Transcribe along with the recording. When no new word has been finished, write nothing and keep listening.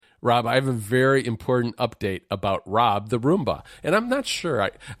Rob, I have a very important update about Rob the Roomba. And I'm not sure.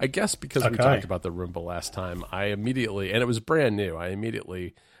 I guess because we talked about the Roomba last time, I immediately, and it was brand new, I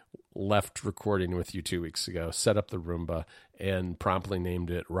immediately left recording with you 2 weeks ago, set up the Roomba, and promptly named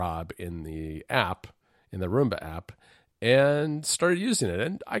it Rob in the app, in the Roomba app, and started using it.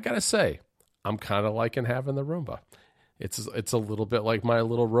 And I got to say, I'm kind of liking having the Roomba. It's a little bit like my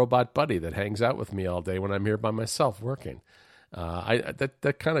little robot buddy that hangs out with me all day when I'm here by myself working.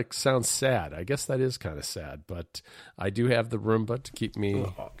 That kind of sounds sad. I guess that is kind of sad, but I do have the Roomba to keep me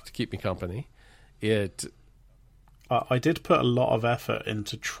company. I did put a lot of effort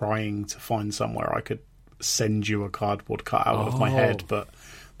into trying to find somewhere I could send you a cardboard cutout of my head, but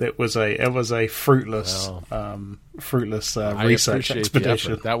it was a fruitless research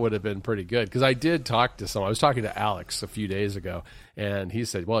expedition. That would have been pretty good, because I did talk to someone. I was talking to Alex a few days ago, and he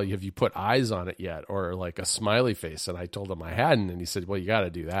said, well, have you put eyes on it yet, or like a smiley face? And I told him I hadn't, and he said, well, you got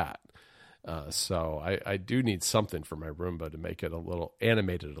to do that. So I do need something for my Roomba to make it a little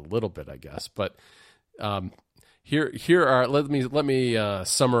animated a little bit, I guess. But here are let me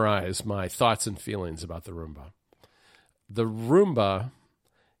summarize my thoughts and feelings about the Roomba. The Roomba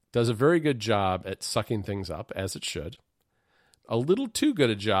does a very good job at sucking things up, as it should. A little too good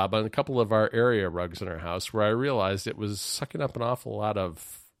a job on a couple of our area rugs in our house, where I realized it was sucking up an awful lot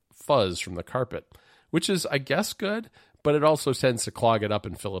of fuzz from the carpet, which is, I guess, good, but it also tends to clog it up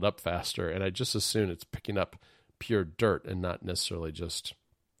and fill it up faster, and I just assume it's picking up pure dirt and not necessarily just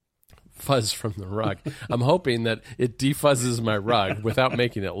fuzz from the rug. I'm hoping that it defuzzes my rug without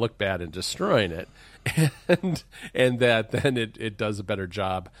making it look bad and destroying it, and that then it does a better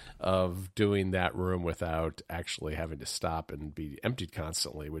job of doing that room without actually having to stop and be emptied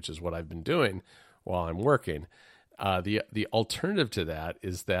constantly, which is what I've been doing while I'm working. The alternative to that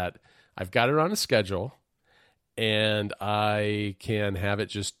is that I've got it on a schedule, and I can have it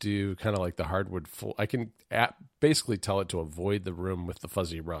just do kind of like the hardwood full. I can basically tell it to avoid the room with the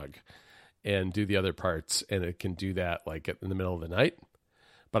fuzzy rug and do the other parts, and it can do that like in the middle of the night.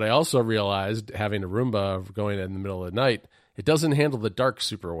 But I also realized, having a Roomba going in the middle of the night, it doesn't handle the dark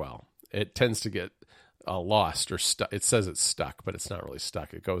super well. It tends to get lost or stuck. It says it's stuck, but it's not really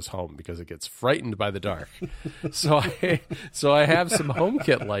stuck. It goes home because it gets frightened by the dark. So I have some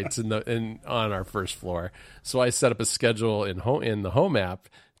HomeKit lights on our first floor. So I set up a schedule in the Home app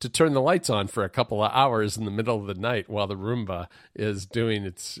to turn the lights on for a couple of hours in the middle of the night while the Roomba is doing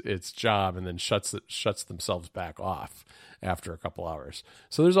its job, and then shuts themselves back off after a couple hours.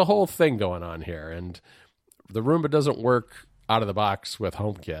 So there's a whole thing going on here, and the Roomba doesn't work out of the box with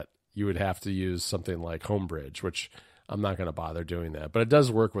HomeKit. You would have to use something like Homebridge, which I'm not going to bother doing that. But it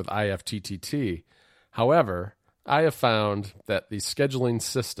does work with IFTTT. However, I have found that the scheduling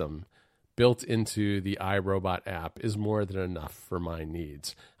system built into the iRobot app is more than enough for my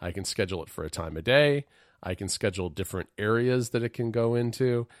needs. I can schedule it for a time of day. I can schedule different areas that it can go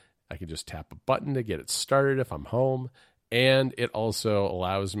into. I can just tap a button to get it started if I'm home. And it also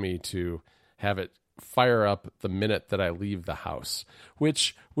allows me to have it fire up the minute that I leave the house,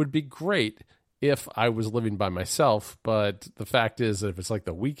 which would be great if I was living by myself. But the fact is that if it's like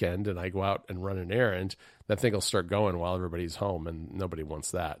the weekend and I go out and run an errand, that thing will start going while everybody's home, and nobody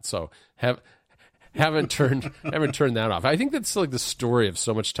wants that. So haven't turned that off. I think that's like the story of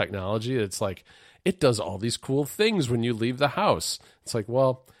so much technology. It's like it does all these cool things when you leave the house. It's like,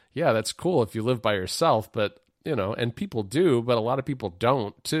 well, yeah, that's cool if you live by yourself, but and people do, but a lot of people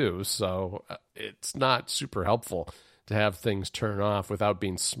don't too. So it's not super helpful to have things turn off without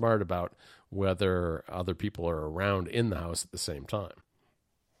being smart about whether other people are around in the house at the same time.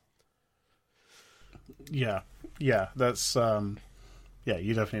 Yeah, that's you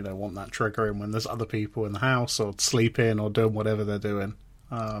definitely don't want that triggering when there's other people in the house or sleeping or doing whatever they're doing,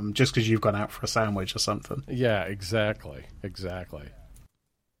 just because you've gone out for a sandwich or something. Yeah, exactly.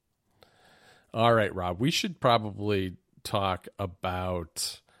 All right, Rob, we should probably talk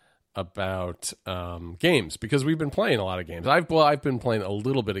about games, because we've been playing a lot of games. I've been playing a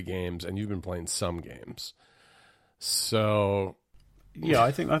little bit of games, and you've been playing some games. So yeah,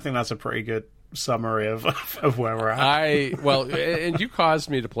 I think that's a pretty good summary of where we're at. And you caused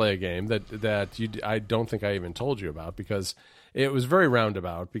me to play a game that I don't think I even told you about, because it was very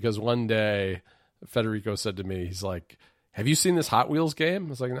roundabout. Because one day Federico said to me, he's like, have you seen this Hot Wheels game? I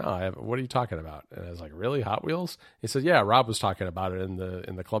was like, no, I haven't. What are you talking about? And I was like, really, Hot Wheels? He said, yeah, Rob was talking about it in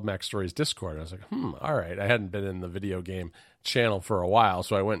the Club Mac Stories Discord. I was like, all right. I hadn't been in the video game channel for a while,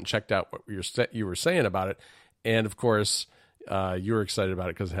 so I went and checked out what you were saying about it. And of course, you were excited about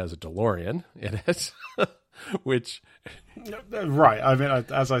it because it has a DeLorean in it. which right. I mean,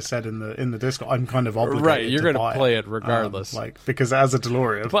 as I said in the Discord, I'm kind of obligated. Right, you're going to play it regardless, because it has a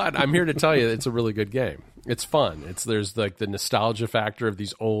DeLorean. But I'm here to tell you, it's a really good game. It's fun. There's like the nostalgia factor of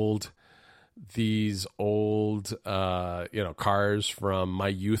these old cars from my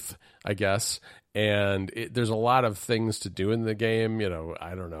youth, I guess. And there's a lot of things to do in the game,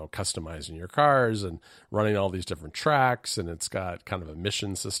 I don't know, customizing your cars and running all these different tracks, and it's got kind of a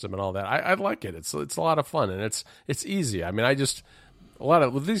mission system and all that. I like it. It's a lot of fun, and it's easy. I mean,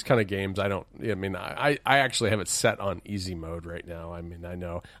 with these kind of games, I actually have it set on easy mode right now. I mean, I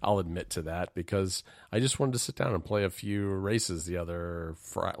know I'll admit to that because I just wanted to sit down and play a few races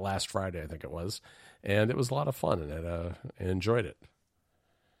last Friday, I think it was, and it was a lot of fun, and I enjoyed it.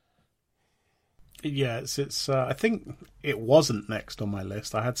 Yeah, it's. I think it wasn't next on my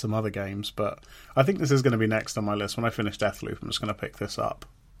list. I had some other games, but I think this is going to be next on my list. When I finish Deathloop, I'm just going to pick this up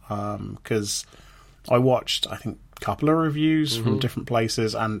because I watched, I think, a couple of reviews from different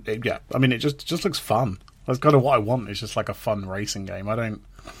places, and it just looks fun. That's kind of what I want. It's just like a fun racing game.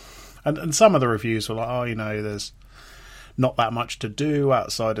 And some of the reviews were like, there's not that much to do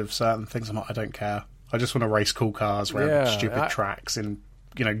outside of certain things. I'm like, I don't care. I just want to race cool cars around stupid tracks in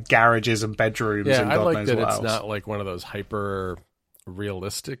garages and bedrooms and God knows what else. I like that it's not like one of those hyper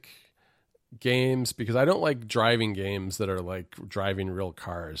realistic games, because I don't like driving games that are like driving real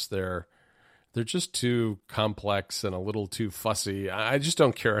cars. They're just too complex and a little too fussy. I just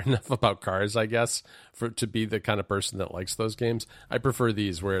don't care enough about cars, I guess, to be the kind of person that likes those games. I prefer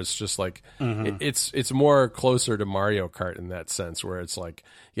these where it's just like it's more closer to Mario Kart in that sense, where it's like,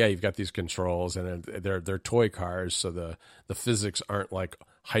 yeah, you've got these controls and they're toy cars, so the physics aren't like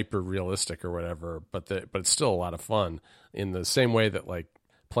hyper realistic or whatever, but it's still a lot of fun in the same way that like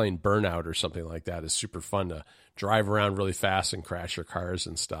playing Burnout or something like that is super fun to drive around really fast and crash your cars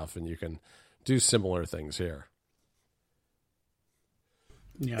and stuff, and you can do similar things here.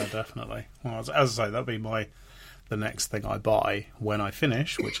 Yeah, definitely. Well, as I say, that'll be the next thing I buy when I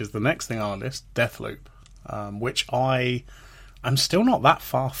finish, which is the next thing on our list, Deathloop, which I'm still not that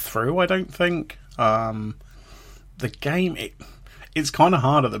far through, I don't think. The game, it's kind of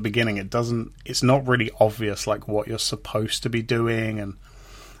hard at the beginning. It's not really obvious like what you're supposed to be doing, and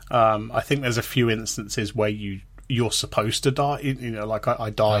I think there's a few instances where you're supposed to die. Like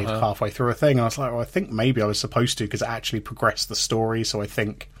I died halfway through a thing, and I was like, well, I think maybe I was supposed to, because it actually progressed the story. So I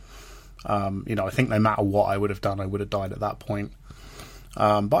think, I think no matter what I would have done, I would have died at that point.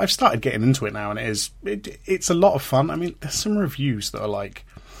 But I've started getting into it now, and it's a lot of fun. I mean, there's some reviews that are like,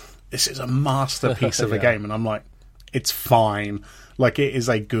 this is a masterpiece of a game, and I'm like, it's fine. Like, it is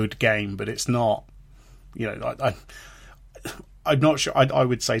a good game, but it's not, I'm not sure. I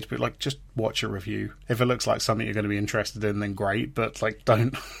would say to people, like, just watch a review. If it looks like something you're going to be interested in, then great. But like,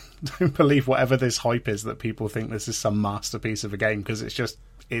 don't believe whatever this hype is that people think this is some masterpiece of a game, because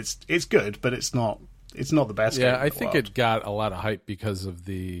it's good, but it's not the best. Yeah, game I think it got a lot of hype because of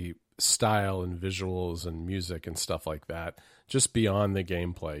the style and visuals and music and stuff like that, just beyond the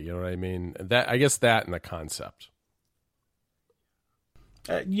gameplay. You know what I mean? I guess that and the concept.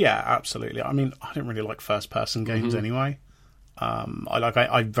 Yeah, absolutely. I mean, I don't really like first-person games anyway.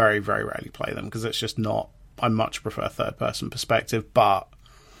 I very, very rarely play them because it's just not. I much prefer third-person perspective. But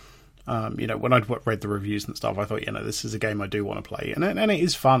when I'd read the reviews and stuff, I thought, this is a game I do want to play, and it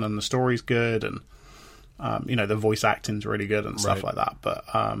is fun, and the story's good, and the voice acting's really good and stuff like that. But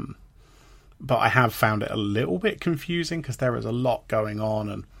I have found it a little bit confusing because there is a lot going on,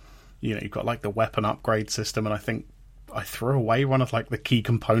 and you've got like the weapon upgrade system, and I think I threw away one of like the key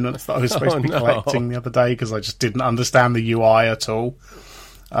components that I was supposed to be collecting the other day because I just didn't understand the UI at all.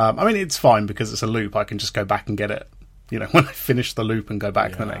 I mean, it's fine because it's a loop. I can just go back and get it, when I finish the loop and go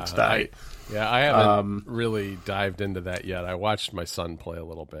back the next day. I haven't really dived into that yet. I watched my son play a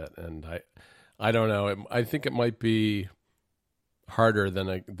little bit, and I don't know. I think it might be harder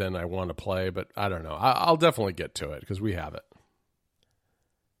than I want to play, but I don't know. I'll definitely get to it because we have it.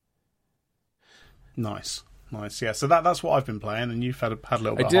 Nice. Yeah. So that's what I've been playing, and you've had a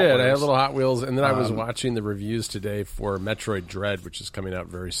little bit. I did. I had a little Hot Wheels, and then I was watching the reviews today for Metroid Dread, which is coming out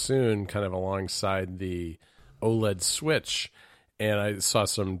very soon, kind of alongside the OLED Switch, and I saw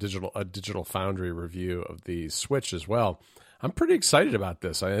a Digital Foundry review of the Switch as well. I'm pretty excited about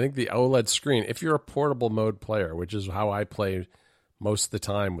this. I think the OLED screen, if you're a portable mode player, which is how I play most of the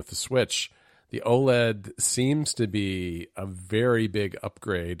time with the Switch, the OLED seems to be a very big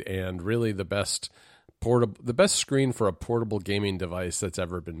upgrade and really the best screen for a portable gaming device that's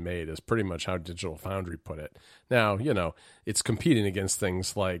ever been made, is pretty much how Digital Foundry put it. Now, it's competing against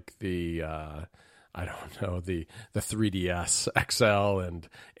things like the I don't know, the 3DS XL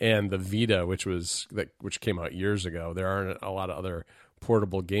and the Vita, which came out years ago. There aren't a lot of other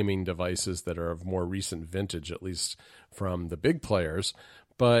portable gaming devices that are of more recent vintage, at least from the big players.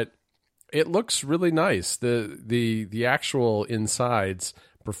 But it looks really nice. The actual insides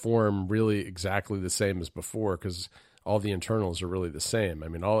perform really exactly the same as before because all the internals are really the same. I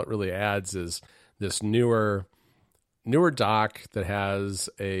mean, all it really adds is this newer dock that has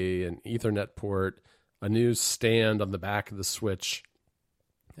an Ethernet port, a new stand on the back of the Switch,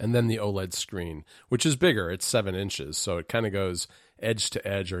 and then the OLED screen, which is bigger. It's 7 inches, so it kind of goes edge to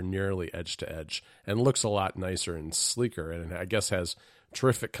edge or nearly edge to edge and looks a lot nicer and sleeker, and I guess has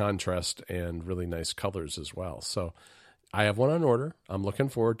terrific contrast and really nice colors as well. So I have one on order. I'm looking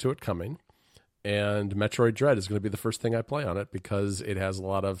forward to it coming. And Metroid Dread is going to be the first thing I play on it because it has a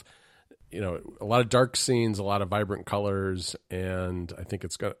lot of dark scenes, a lot of vibrant colors, and I think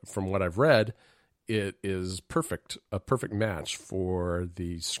it's got, from what I've read, it is a perfect match for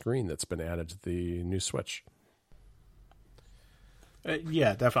the screen that's been added to the new Switch.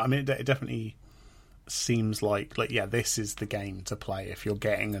 Yeah, definitely. I mean, it definitely seems like this is the game to play if you're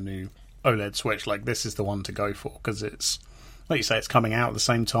getting a new OLED Switch. Like, this is the one to go for because it's, like you say, it's coming out at the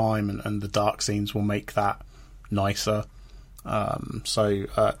same time, and the dark scenes will make that nicer. I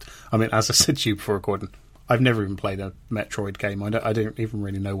mean, as I said to you before recording, I've never even played a Metroid game. I don't even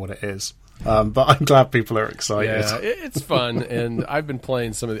really know what it is. But I'm glad people are excited. Yeah, it's fun, and I've been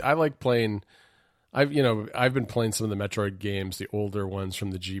playing I've been playing some of the Metroid games, the older ones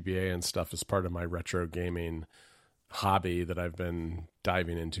from the GBA and stuff, as part of my retro gaming hobby that I've been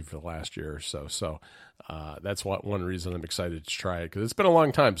diving into for the last year or so. So that's one reason I'm excited to try it, because it's been a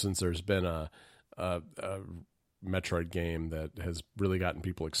long time since there's been a Metroid game that has really gotten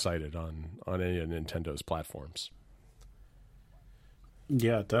people excited on any of Nintendo's platforms.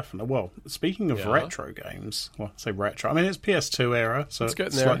 Yeah, definitely. Well, speaking of retro games, I say retro, I mean, it's PS2 era, so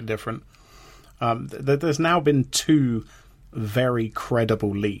it's slightly different. There's now been 2 very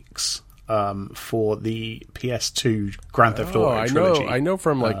credible leaks for the PS2 Grand Theft Auto trilogy. I know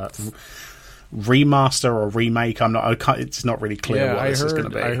from remaster or remake. It's not really clear what this is going to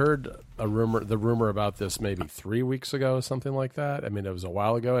be. I heard the rumor about this maybe 3 weeks ago, something like that. I mean, it was a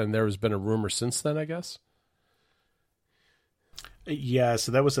while ago, and there has been a rumor since then, I guess. Yeah,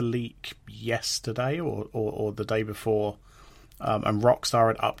 so there was a leak yesterday or the day before, and Rockstar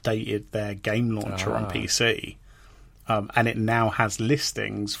had updated their game launcher on PC, and it now has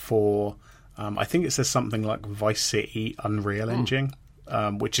listings for, I think it says something like Vice City Unreal Engine,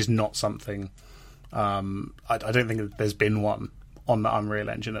 which is not something, I don't think there's been one on the Unreal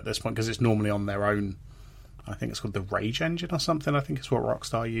Engine at this point, because it's normally on their own. I think it's called the Rage Engine or something. I think it's what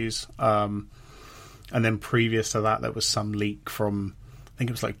Rockstar use. And then previous to that, there was some leak from, I think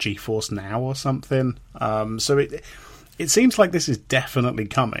it was like GeForce Now or something. So it seems like this is definitely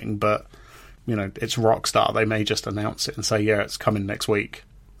coming, but it's Rockstar. They may just announce it and say, yeah, it's coming next week.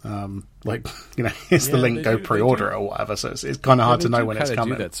 Here's the link, go pre-order it or whatever. So it's kind of hard to know when it's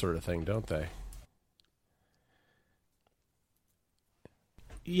coming. They do that sort of thing, don't they?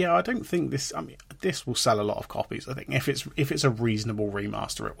 Yeah, I don't think this. I mean, this will sell a lot of copies. I think if it's a reasonable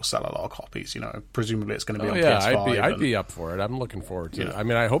remaster, it will sell a lot of copies. Presumably it's going to be on PS5. I'd be up for it. I'm looking forward to it. I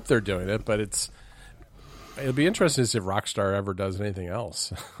mean, I hope they're doing it, but it'll be interesting to see if Rockstar ever does anything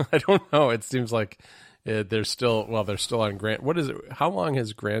else. I don't know. It seems like they're still on Grand. What is it? How long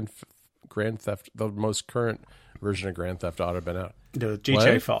has Grand Theft, the most current version of Grand Theft Auto, been out? The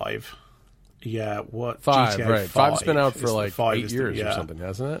GTA 5. Yeah, what? 5, GTA right. 5's been out for like 8 is years or something,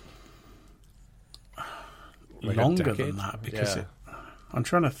 hasn't it? Like longer than that, because I'm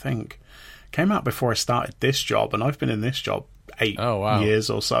trying to think. Came out before I started this job, and I've been in this job 8 years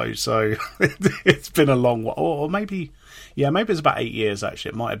or so. So it's been a long while. Or maybe it's about 8 years, actually.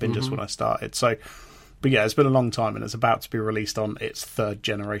 It might have been just when I started. So, but yeah, it's been a long time, and it's about to be released on its 3rd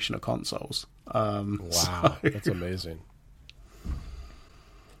generation of consoles. Wow, that's amazing.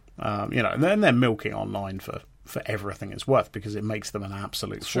 And then they're milking online for everything it's worth, because it makes them an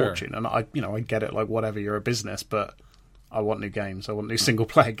absolute fortune. And I get it, like, whatever, you're a business, but I want new games. I want new single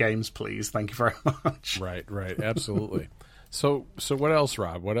player games, please. Thank you very much. Right, absolutely. So what else,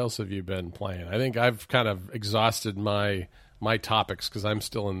 Rob? What else have you been playing? I think I've kind of exhausted my topics, because I'm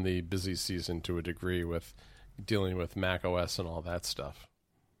still in the busy season to a degree with dealing with Mac OS and all that stuff.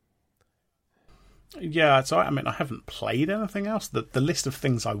 Yeah, so I mean, I haven't played anything else. The list of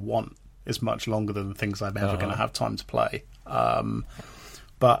things I want is much longer than the things I'm ever going to have time to play. But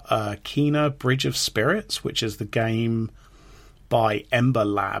Kena Bridge of Spirits, which is the game by Ember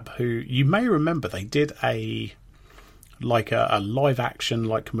Lab, who you may remember, they did a like a live action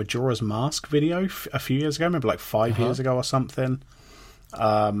like Majora's Mask video a few years ago, maybe like 5 years ago or something.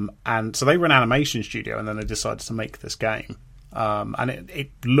 And so they were an animation studio, and then they decided to make this game. And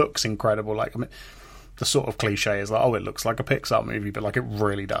it looks incredible. Like, I mean, the sort of cliche is like, oh, it looks like a Pixar movie, but like it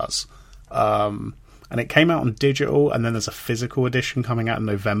really does. And it came out on digital, and then there's a physical edition coming out in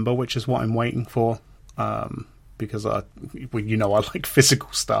November, which is what I'm waiting for. Because I like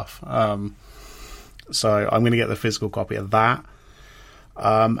physical stuff. So I'm going to get the physical copy of that.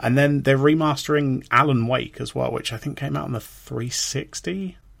 And then they're remastering Alan Wake as well, which I think came out on the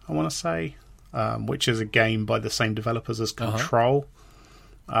 360, I want to say, which is a game by the same developers as Control.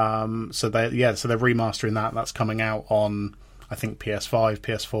 So they're remastering that. That's coming out on, I think, PS5,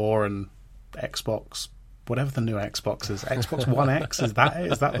 PS4, and Xbox. Whatever the new Xbox is, Xbox One X, is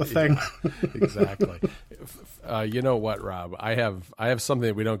that the thing? Exactly. You know what, Rob? I have something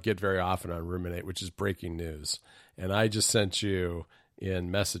that we don't get very often on Ruminate, which is breaking news. And I just sent you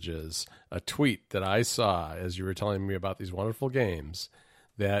in messages a tweet that I saw as you were telling me about these wonderful games.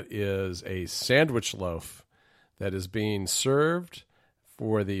 That is a sandwich loaf that is being served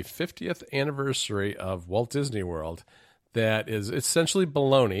for the 50th anniversary of Walt Disney World. That is essentially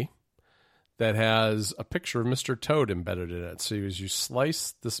bologna that has a picture of Mr. Toad embedded in it. So as you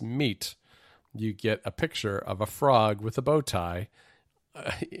slice this meat, you get a picture of a frog with a bow tie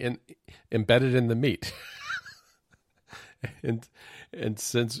embedded in the meat. and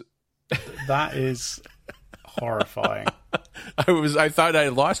since that is horrifying. I thought I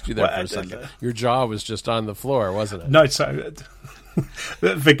lost you there for a second. Your jaw was just on the floor, wasn't it? No, so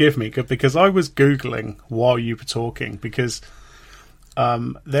forgive me, because I was Googling while you were talking, because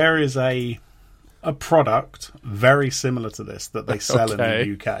there is a product very similar to this that they sell in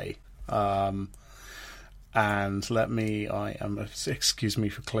the UK. And excuse me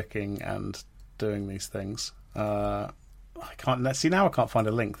for clicking and doing these things. I can't see now. I can't find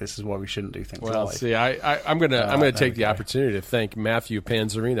a link. This is why we shouldn't do things live. See, I'm gonna take the opportunity to thank Matthew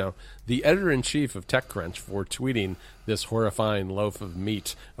Panzarino, the editor-in-chief of TechCrunch, for tweeting this horrifying loaf of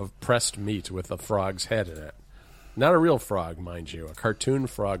meat, of pressed meat with a frog's head in it. Not a real frog, mind you, a cartoon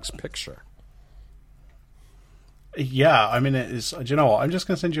frog's picture. Yeah, I mean, it is. Do you know what? I'm just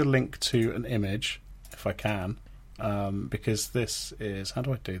going to send you a link to an image, if I can, because this is. How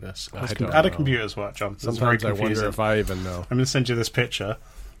do I do this? Add a computer's work, John. Sometimes I wonder if I even know. I'm going to send you this picture.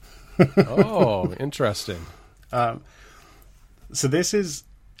 Oh, interesting. So this is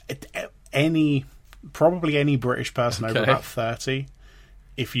probably any British person over about 30.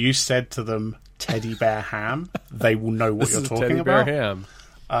 If you said to them teddy bear ham, they will know what you're talking about. Teddy bear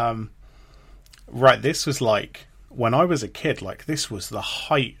ham. Right, this was like, when I was a kid, like, this was the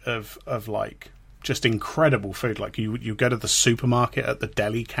height of like just incredible food. Like, you go to the supermarket at the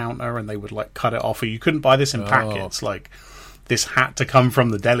deli counter and they would like cut it off, or you couldn't buy this in packets. Like, this had to come from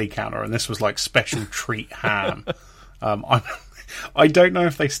the deli counter, and this was like special treat ham. I don't know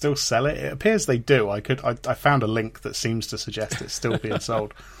if they still sell it. It appears they do. I found a link that seems to suggest it's still being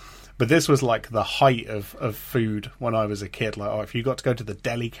sold. But this was like the height of food when I was a kid. Like, if you got to go to the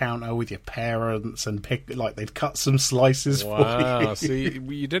deli counter with your parents and pick, like, they'd cut some slices for you. Wow. See,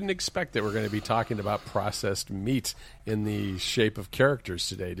 you didn't expect that we're going to be talking about processed meat in the shape of characters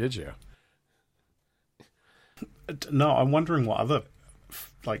today, did you? No, I'm wondering what other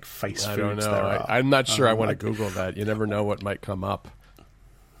like face foods I don't know. there are. I'm not sure. I want to Google that. You never know what might come up.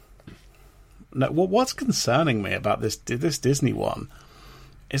 No, what's concerning me about this Disney one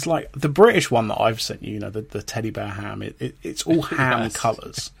is like the British one that I've sent you. You know, the teddy bear ham. It's all ham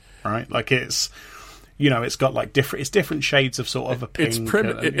colours, right? Like, it's, you know, it's got like different shades of sort of a pink.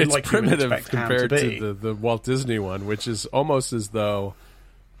 It's like primitive compared to the Walt Disney one, which is almost as though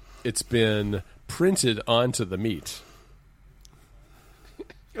it's been printed onto the meat.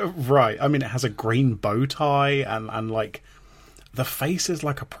 Right. I mean, it has a green bow tie and like the face is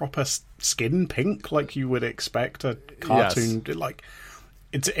like a proper skin pink, like you would expect a cartoon. Yes. Like,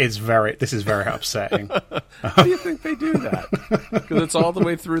 this is very upsetting. How do you think they do that? Because it's all the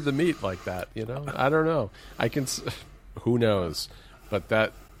way through the meat like that. You know, I don't know. Who knows? But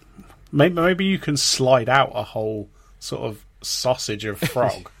that maybe you can slide out a whole sort of sausage of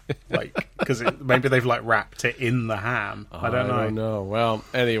frog. Like, because maybe they've like wrapped it in the ham. I don't know. Well,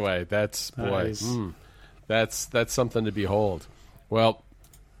 anyway, that's something to behold. Well,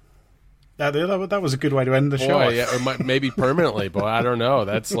 that was a good way to end the show. Yeah, or maybe permanently, but I don't know.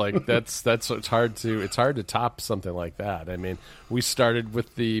 That's it's hard to top something like that. I mean, we started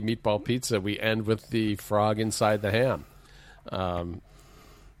with the meatball pizza. We end with the frog inside the ham.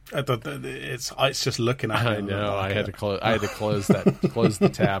 It's just looking at it. I know. I had to close the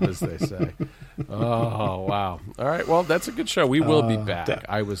tab, as they say. Oh, wow. All right. Well, that's a good show. We will be back.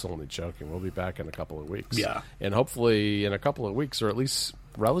 de- I was only joking. We'll be back in a couple of weeks. Yeah. And hopefully in a couple of weeks, or at least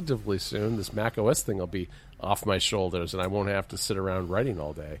relatively soon, this Mac OS thing will be off my shoulders and I won't have to sit around writing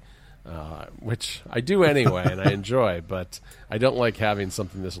all day, which I do anyway and I enjoy, but I don't like having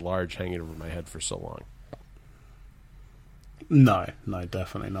something this large hanging over my head for so long. No,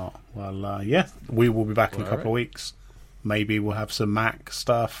 definitely not. Well, yeah, we will be back in a couple of weeks. Maybe we'll have some Mac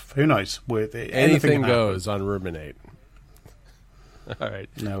stuff. Who knows? Anything goes on Ruminate. All right.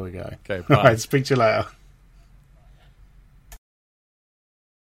 There we go. Okay, bye. All right, speak to you later.